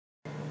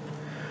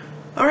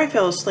Alright,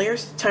 fellow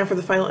Slayers, time for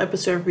the final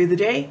episode review of the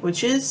day,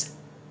 which is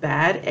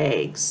Bad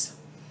Eggs.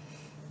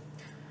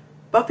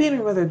 Buffy and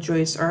her mother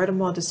Joyce are at a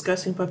mall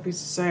discussing Buffy's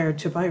desire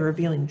to buy a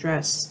revealing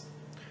dress.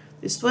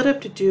 They split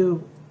up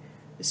to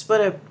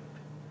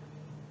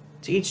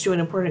each do an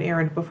important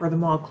errand before the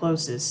mall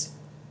closes.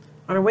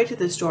 On her way to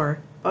the store,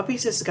 Buffy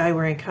sees a guy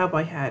wearing a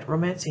cowboy hat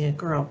romancing a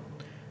girl,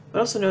 but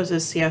also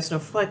notices he has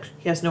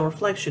no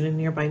reflection in a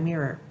nearby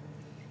mirror.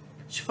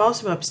 She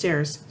follows him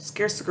upstairs,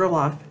 scares the girl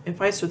off, and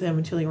fights with him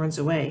until he runs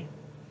away.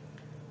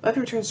 Buffy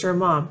returns to her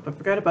mom, but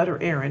forgot about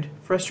her errand,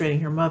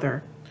 frustrating her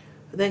mother,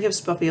 who then gives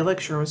Buffy a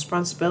lecture on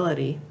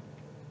responsibility.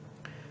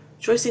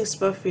 Joyce thinks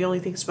Buffy only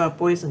thinks about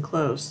boys and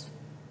clothes.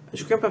 A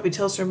chagrined Buffy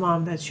tells her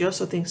mom that she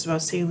also thinks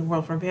about saving the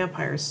world from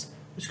vampires,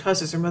 which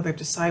causes her mother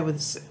to sigh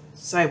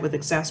with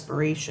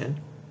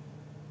exasperation.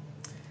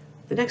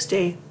 The next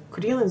day,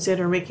 Cordelia and Xander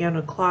are making out in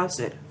a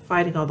closet,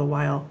 fighting all the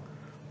while.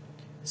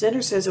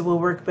 Xander says it will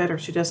work better if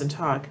she doesn't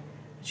talk,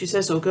 and she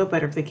says it will go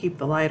better if they keep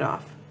the light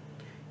off.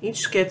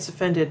 Each gets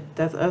offended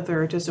that the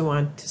other doesn't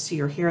want to see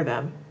or hear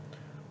them.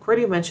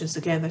 Cordelia mentions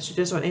again that she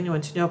doesn't want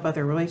anyone to know about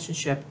their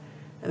relationship,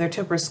 and their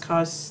tempers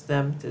cause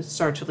them to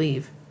start to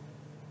leave.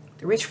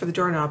 They reach for the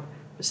doorknob,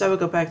 but decide to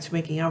go back to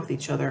making out with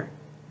each other.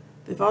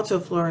 They fall to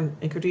the floor,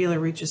 and Cordelia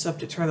reaches up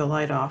to turn the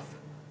light off.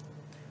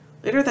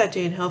 Later that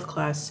day in health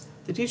class,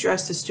 the teacher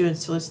asks the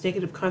students to list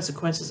negative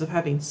consequences of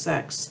having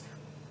sex,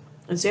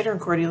 and Xander and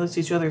Cordelia list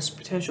each other's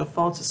potential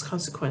faults as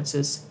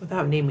consequences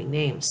without naming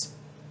names.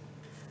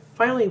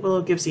 Finally,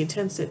 Willow gives the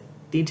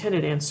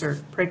intended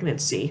answer,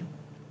 pregnancy.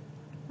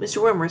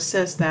 Mr. Wentworth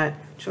says that,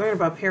 to learn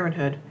about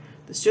parenthood,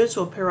 the students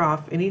will pair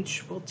off and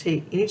each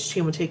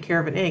team will take care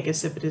of an egg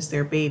as if it is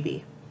their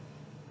baby.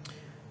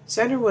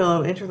 Xander and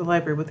Willow enter the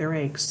library with their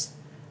eggs.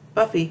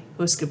 Buffy,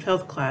 who has skipped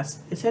health class,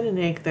 is had an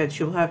egg that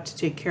she will have to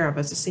take care of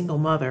as a single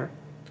mother.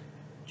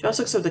 She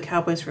also looks up the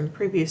cowboys from the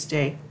previous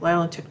day,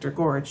 Lyle and Tichter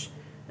Gorge,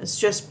 and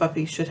suggests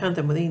Buffy should hunt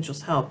them with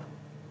Angel's help.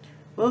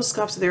 Willow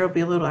scoffs that there will be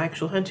a little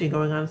actual hunting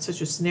going on in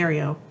such a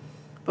scenario,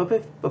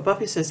 but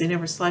Buffy says they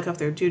never slack off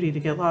their duty to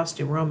get lost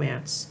in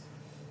romance.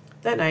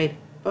 That night,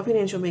 Buffy and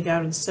Angel make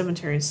out in the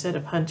cemetery instead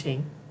of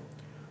hunting.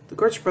 The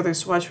Gorge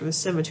brothers watch from the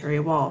cemetery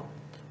wall,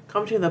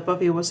 commenting that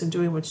Buffy wasn't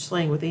doing much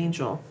slaying with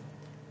Angel.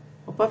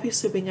 While Buffy is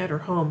sleeping at her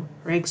home,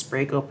 her eggs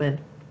break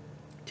open.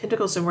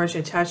 Tentacles emerge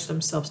and attach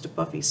themselves to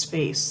Buffy's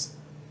face.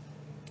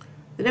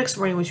 The next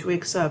morning when she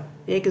wakes up,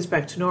 the egg is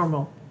back to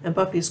normal, and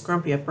Buffy is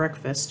grumpy at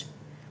breakfast.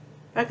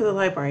 Back at the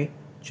library,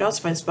 Giles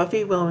finds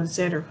Buffy, Willow, and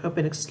Xander who have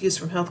been excused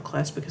from health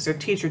class because their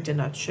teacher did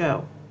not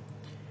show.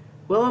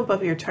 Willow and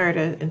Buffy are tired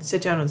and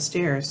sit down on the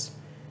stairs,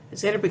 and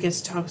Xander begins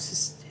to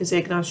toss his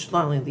egg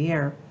nonchalantly in the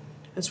air,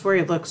 as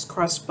worried looks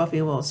cross Buffy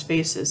and Willow's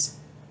faces.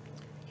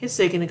 He hits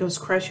the egg and it goes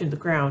crashing to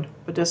the ground,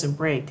 but doesn't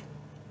break.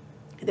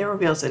 He then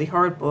reveals that he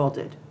hard-boiled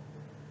it.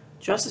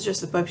 Giles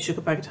suggests that Buffy should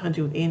go back to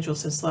hunting with Angel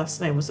since last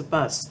night was a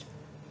bust.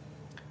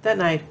 That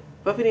night,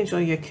 Buffy and Angel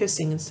are yet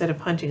kissing instead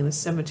of hunting in the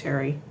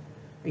cemetery.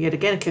 Or yet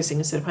again kissing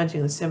instead of hunting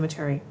in the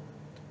cemetery.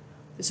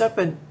 They stop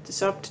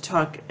to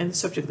talk, and the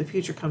subject of the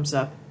future comes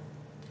up.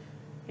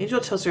 Angel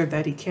tells her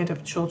that he can't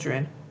have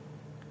children.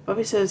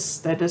 Buffy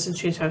says that doesn't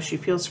change how she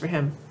feels for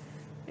him,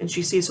 and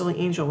she sees only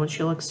Angel when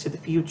she looks to the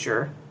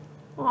future.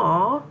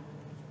 Aww.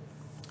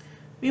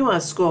 Meanwhile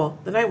at school,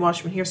 the night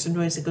watchman hears some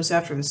noise and goes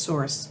after the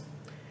source.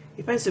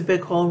 He finds a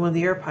big hole in one of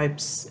the air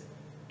pipes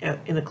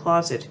in a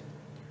closet.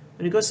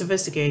 When he goes to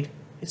investigate,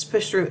 it's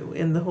pushed through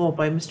in the hole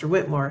by Mr.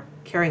 Whitmore,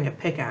 carrying a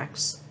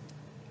pickaxe.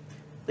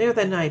 Later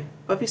that night,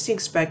 Buffy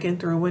sneaks back in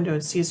through a window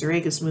and sees her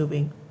egg is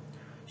moving.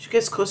 She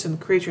gets closer to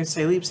the creature and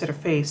suddenly leaps at her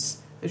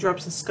face, that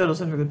drops and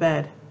scuttles under the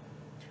bed.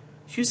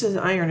 She uses an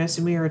iron as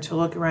a mirror to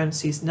look around and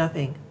sees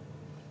nothing.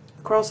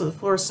 It crawls on the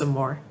floor some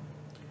more.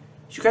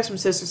 She grabs some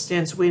scissors and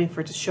stands waiting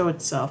for it to show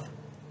itself.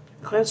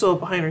 It climbs Willow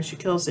behind her and she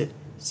kills it,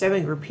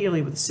 stabbing it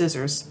repeatedly with the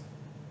scissors.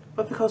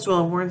 Buffy calls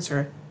Willow and warns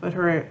her, but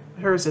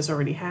hers has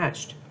already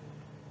hatched.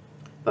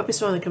 Buffy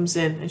suddenly comes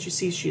in, and she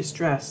sees she is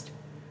dressed.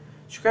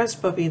 She grabs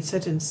Buffy and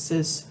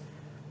sentences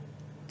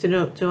to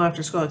no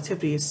after-school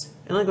activities,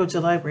 and then go to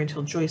the library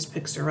until Joyce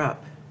picks her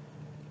up.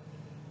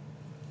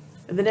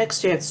 And the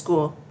next day at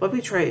school, Willow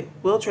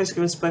tries to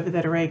convince Buffy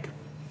that her egg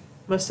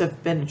must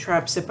have been a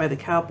trap set by the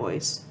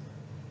cowboys.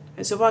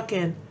 As they walk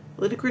in,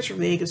 the little creature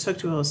from the egg is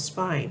hooked to Willow's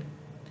spine.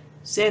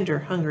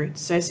 Xander, hungry,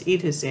 decides to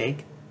eat his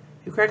egg.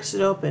 He cracks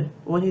it open,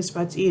 but when he's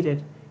about to eat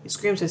it, he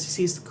screams as he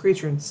sees the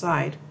creature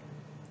inside.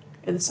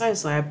 In the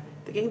science lab,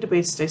 the gang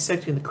debates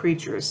dissecting the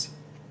creatures.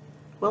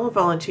 Willow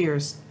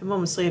volunteers, and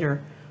moments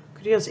later,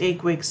 Cordelia's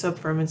egg wakes up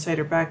from inside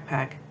her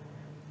backpack.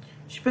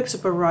 She picks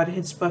up a rod and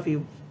hits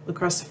Buffy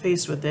across the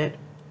face with it.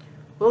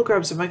 Willow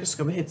grabs a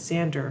microscope and hits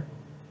Xander.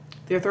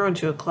 They are thrown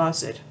into a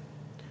closet.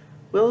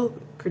 Willow,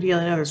 Cordelia,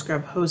 and others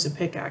grab hoes and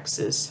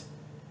pickaxes.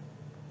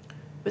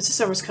 Mrs.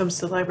 Summers comes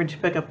to the library to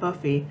pick up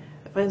Buffy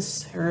and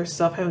finds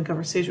herself having a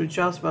conversation with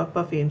Giles about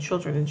Buffy and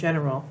children in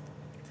general.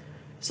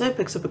 Sally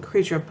picks up a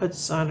creature and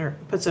puts it on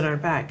her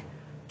back,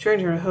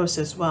 turning her to host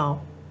as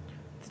well.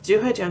 The two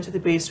head down to the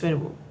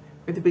basement where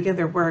they begin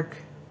their work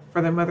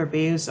for their mother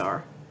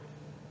Beuzar.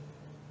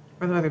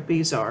 where the mother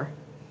bees are.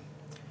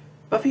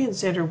 Buffy and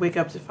Xander wake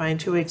up to find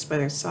 2 eggs by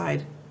their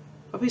side.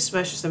 Buffy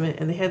smashes them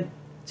and they head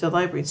to the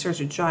library in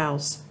search of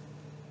Giles.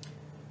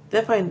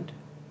 They find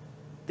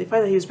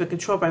that he has been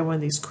controlled by one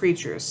of these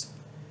creatures.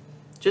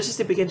 Just as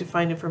they begin to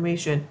find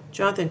information,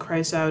 Jonathan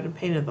cries out in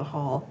pain in the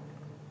hall.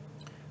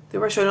 They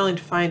rush out only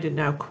to find him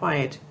now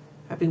quiet,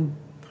 having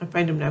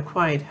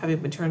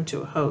been turned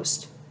to a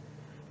host.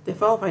 They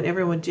follow and find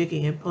everyone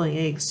digging and pulling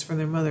eggs from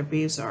their mother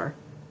Beezar.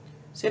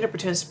 Xander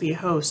pretends to be a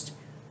host,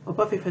 while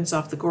Buffy fends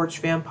off the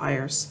gorged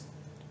vampires.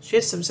 She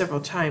hits them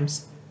several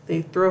times.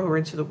 They throw her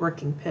into the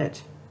working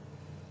pit.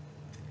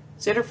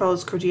 Xander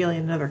follows Cordelia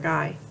and another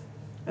guy.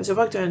 As they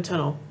walk down a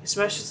tunnel, he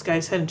smashes the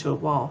guy's head into a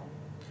wall.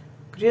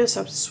 Cordelia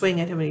stops to swing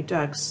at him and he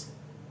ducks.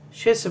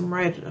 She hits him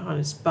right on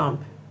his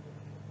bump.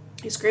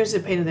 He screams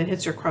in pain and then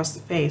hits her across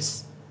the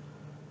face.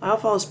 Lyle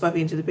follows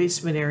Buffy into the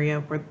basement area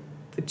where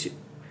the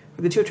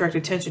two attract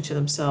attention to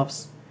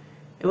themselves,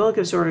 and Willow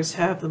gives orders to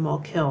have them all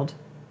killed.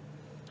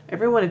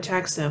 Everyone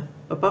attacks them,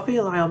 but Buffy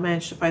and Lyle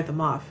manage to fight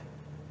them off.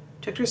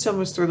 Tector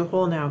stumbles through the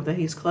hole now that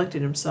he's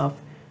collected himself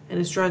and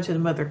is drawn to the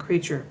mother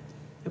creature,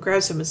 who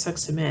grabs him and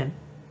sucks him in.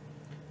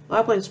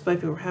 Lyle blames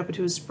Buffy for what happened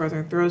to his brother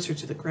and throws her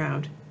to the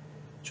ground.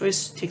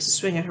 Joyce takes a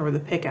swing at her with a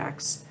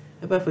pickaxe,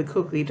 and Buffy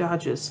quickly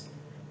dodges,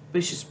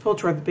 but she's pulled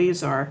toward the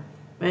Beezar,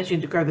 managing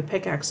to grab the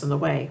pickaxe on the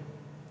way.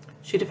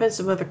 She defends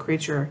the mother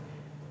creature,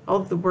 all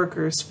of the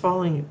workers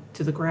falling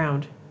to the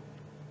ground.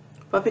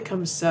 Buffy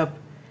comes up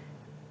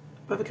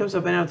and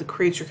out of the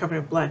creature covered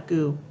in black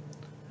goo,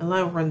 and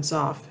Lyle runs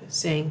off,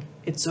 saying,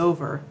 "It's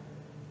over."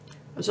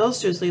 As all the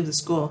students leave the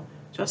school,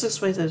 Joss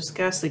explains that it's a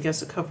ghastly guess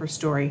to cover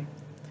story.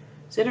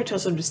 Xander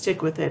tells him to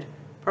stick with it,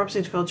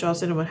 promising to fill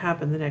Giles in on what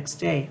happened the next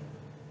day.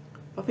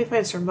 Buffy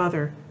finds her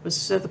mother, who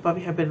said that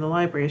Buffy had been in the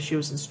library as she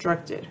was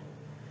instructed.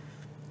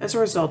 As a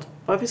result,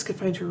 Buffy's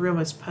confined to her room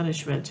as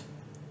punishment.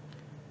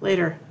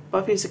 Later,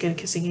 Buffy is again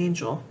kissing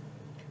Angel.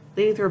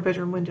 Leaning through her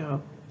bedroom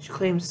window, she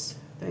claims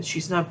that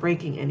she's not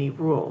breaking any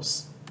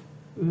rules.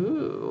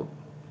 Ooh.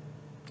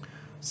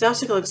 So now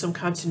let's take a look at some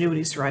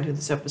continuity surrounding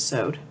this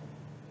episode.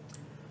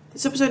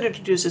 This episode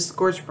introduces the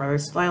Gorge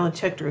brothers, Lyle and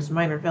Tector, as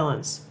minor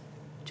villains.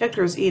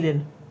 Tector is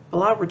Eden.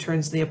 Bilal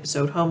returns in the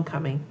episode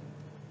Homecoming.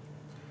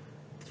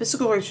 The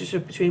physical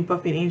relationship between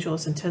Buffy and Angel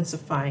is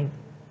intensifying.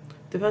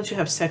 The villains should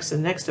have sex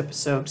in the next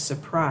episode,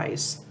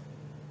 Surprise.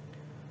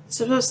 This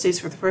episode states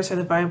for the first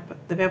time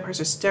the vampires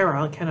are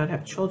sterile and cannot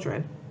have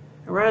children.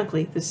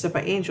 Ironically, this is said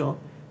by Angel,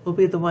 who will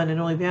be the one and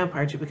only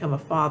vampire to become a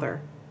father.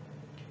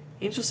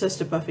 Angel says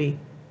to Buffy,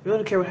 "You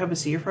don't care what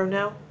happens a year from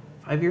now?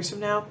 5 years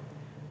from now?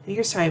 In a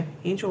year's time,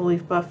 Angel will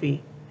leave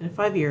Buffy, and in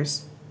 5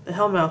 years, the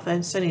Hellmouth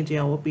and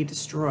Sunnydale will be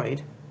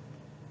destroyed."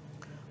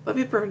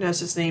 Buffy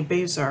pronounces the name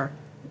Beezar,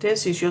 a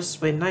dynasty she also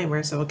displayed in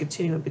nightmares that will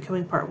continue in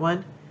Becoming Part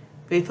 1,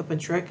 Faith, Hope,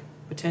 and Trick,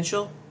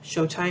 Potential,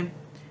 Showtime.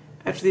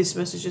 After these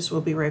messages,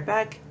 we'll be right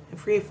back, and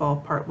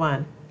Freefall Part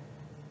 1.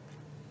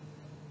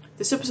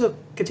 This episode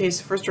contains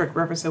the first direct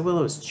reference that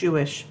Willow is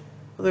Jewish,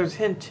 although there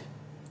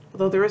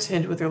is a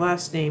hint with her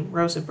last name,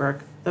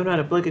 Rosenberg, though not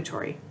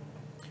obligatory.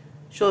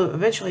 She'll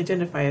eventually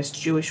identify as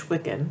Jewish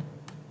Wiccan.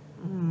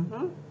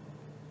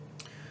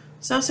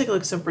 So now let's take a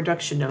look at some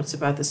production notes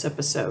about this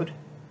episode.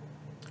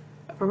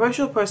 A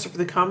promotional poster for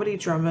the comedy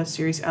drama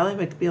series Ally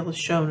McBeal is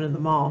shown in the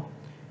mall.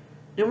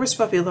 Numerous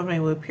Buffy alumni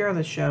will appear on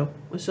the show,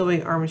 with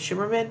including Armin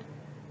Shimmerman,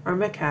 Mark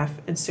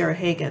Metcalf, and Sarah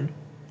Hagen.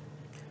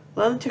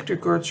 Lyle and Tector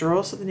Gorge are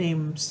also the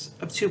names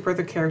of 2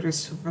 brother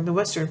characters from the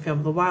Western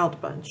film The Wild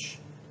Bunch.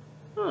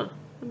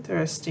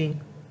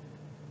 Interesting.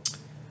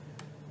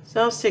 So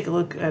now let's take a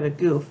look at a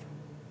goof.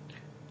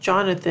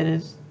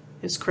 Jonathan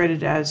is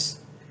credited as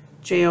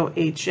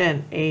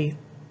Johnathan.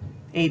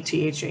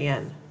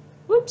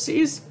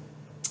 Whoopsies.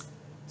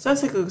 So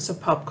let's take a look at some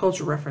pop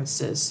culture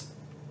references.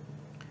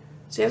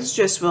 Santa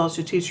suggests Willow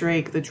to teach her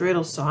egg the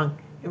dreidel song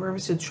in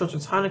reference to the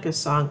children's Hanukkah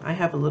song, I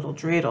Have a Little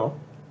Dreidel.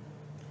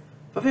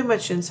 Buffy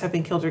mentions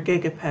having killed her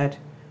Gigapet,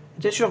 a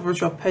digital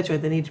virtual pet toy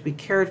that needed to be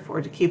cared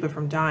for to keep it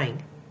from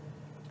dying.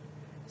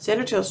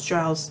 Xander tells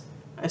Giles,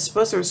 I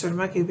suppose there was sort of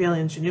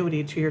Machiavellian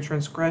ingenuity to your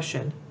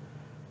transgression.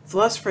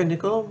 Philosopher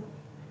Niccolo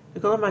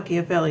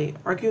Machiavelli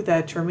argued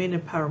that to remain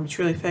in power and be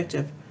truly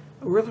effective,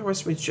 a ruler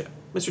must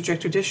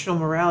reject traditional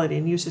morality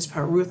and use his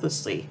power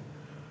ruthlessly.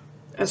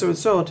 As a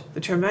result, the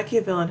term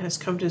Machiavellian has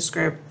come to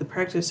describe the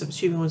practice of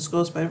achieving one's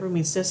goals by whatever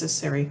means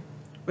necessary,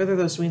 whether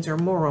those means are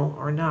moral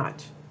or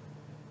not.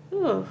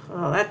 Oh,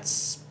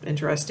 that's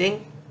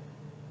interesting.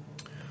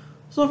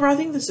 So overall, I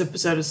think this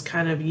episode is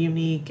kind of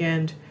unique,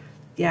 and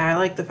yeah, I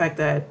like the fact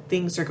that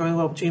things are going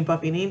well between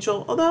Buffy and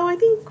Angel, although I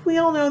think we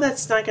all know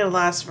that's not going to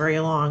last very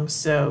long,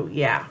 so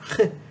yeah.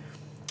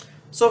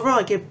 So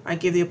overall, I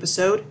give the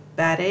episode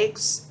Bad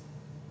Eggs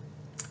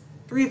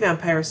 3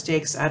 vampire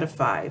steaks out of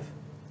 5.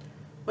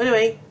 Well,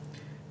 anyway,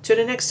 tune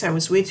in next time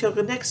as we till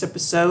the next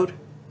episode.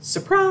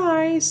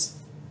 Surprise!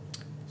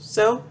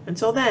 So,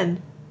 until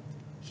then,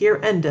 here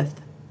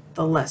endeth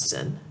the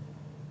lesson.